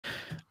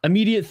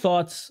immediate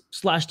thoughts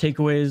slash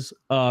takeaways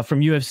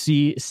from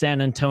UFC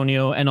San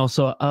Antonio, and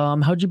also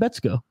how'd your bets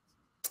go?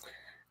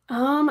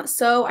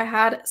 So I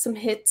had some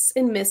hits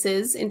and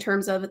misses in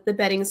terms of the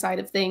betting side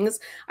of things.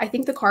 I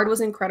think the card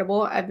was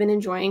incredible. I've been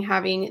enjoying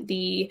having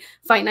the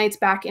fight nights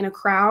back in a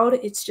crowd.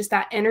 It's just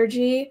that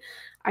energy.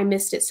 I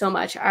missed it so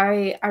much.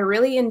 I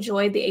really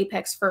enjoyed the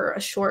Apex for a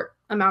short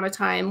amount of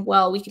time.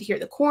 Well, we could hear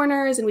the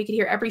corners and we could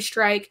hear every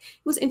strike.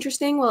 It was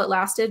interesting while it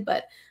lasted,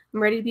 but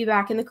I'm ready to be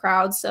back in the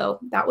crowd. So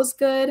that was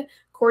good.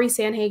 Corey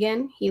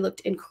Sandhagen, he looked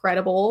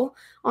incredible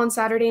on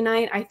Saturday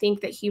night. I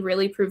think that he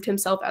really proved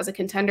himself as a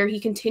contender. He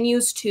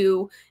continues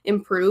to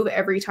improve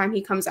every time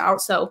he comes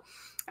out. So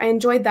I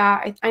enjoyed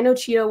that. I know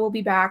Chito will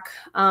be back.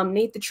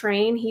 Nate the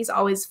Train, he's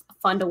always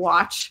fun to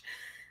watch.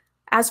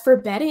 As for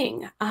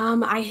betting,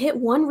 I hit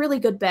one really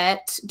good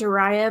bet,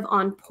 Duraev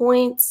on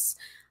points,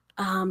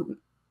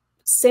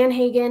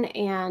 Sandhagen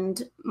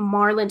and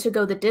Marlon to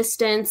go the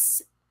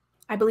distance.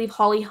 I believe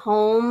Holly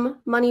Holm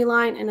money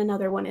line and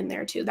another one in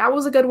there too. That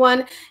was a good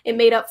one. It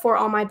made up for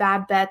all my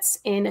bad bets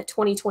in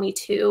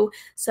 2022.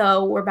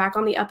 So we're back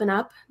on the up and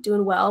up,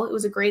 doing well. It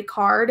was a great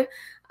card.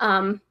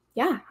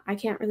 Yeah, I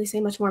can't really say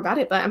much more about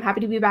it, but I'm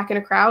happy to be back in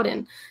a crowd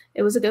and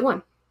it was a good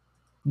one.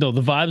 No,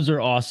 the vibes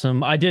are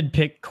awesome. I did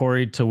pick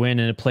Corey to win,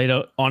 and it played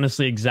out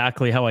honestly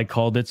exactly how I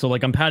called it. So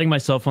like, I'm patting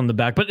myself on the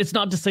back, but it's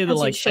not to say that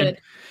like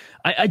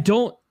I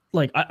don't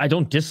like I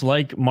don't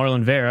dislike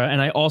Marlon Vera,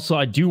 and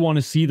I do want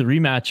to see the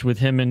rematch with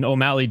him and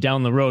O'Malley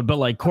down the road. But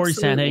like Corey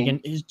Sandhagen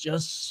is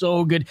just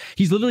so good.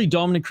 He's literally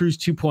Dominic Cruz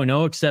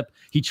 2.0, except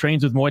he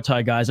trains with Muay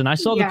Thai guys. And I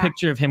saw the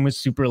picture of him with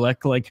Super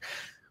Lek, like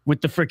with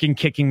the freaking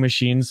kicking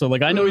machine. So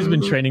like I know he's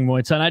been training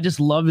Muay Thai, and I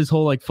just love his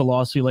whole like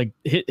philosophy. Like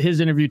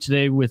his interview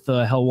today with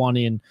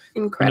Helwani, and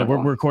incredible.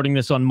 We're recording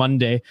this on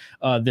Monday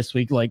this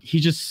week. Like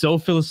he's just so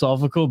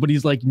philosophical, but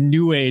he's like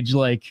new age,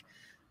 like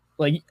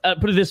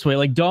put it this way,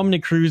 like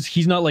Dominic Cruz,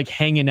 he's not like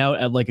hanging out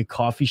at like a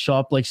coffee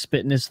shop like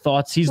spitting his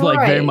thoughts. He's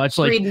like very much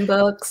like reading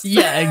books.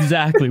 Yeah,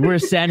 exactly.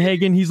 Whereas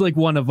Sandhagen, he's like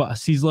one of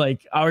us. He's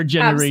like our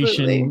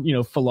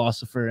generation,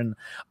 philosopher, and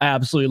I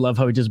absolutely love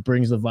how he just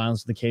brings the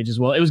violence to the cage as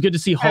well. It was good to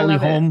see Holly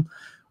Holm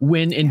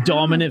win in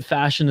dominant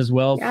fashion as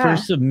well.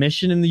 First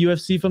submission in the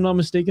UFC, if I'm not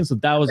mistaken. So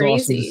that was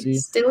awesome to see.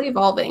 Still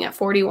evolving at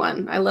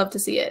 41. I love to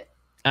see it.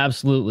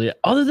 Absolutely.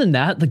 Other than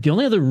that, like the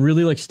only other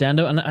really like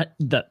standout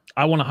and that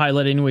I want to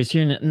highlight anyways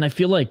here, and I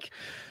feel like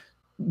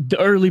the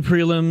early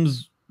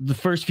prelims, the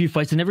first few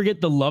fights, they never get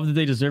the love that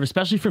they deserve,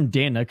 especially from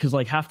Dana, because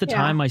like half the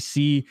time I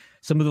see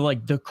some of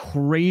the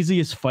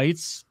craziest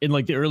fights in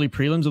like the early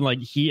prelims, and like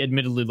he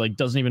admittedly like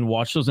doesn't even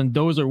watch those, and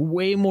those are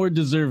way more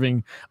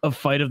deserving of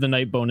fight of the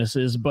night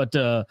bonuses. But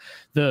the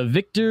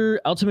Victor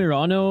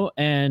Altamirano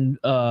and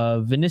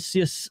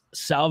Vinicius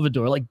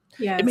Salvador, like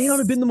it may not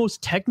have been the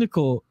most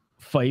technical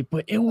fight,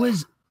 but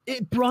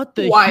it brought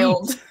the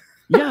wild heat.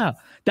 Yeah,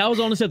 that was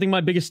honestly I think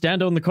my biggest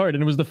standout in the card,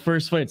 and it was the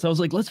first fight, so I was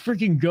like, let's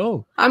freaking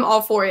go. I'm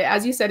all for it.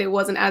 As you said, it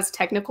wasn't as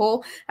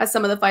technical as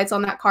some of the fights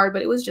on that card,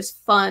 but it was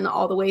just fun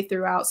all the way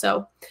throughout.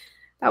 So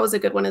that was a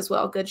good one as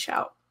well. Good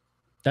shout.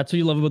 That's what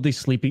you love about these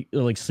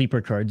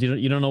sleeper cards.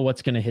 You don't know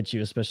what's going to hit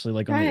you, especially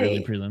like on the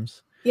early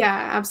prelims.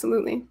 Yeah,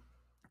 absolutely.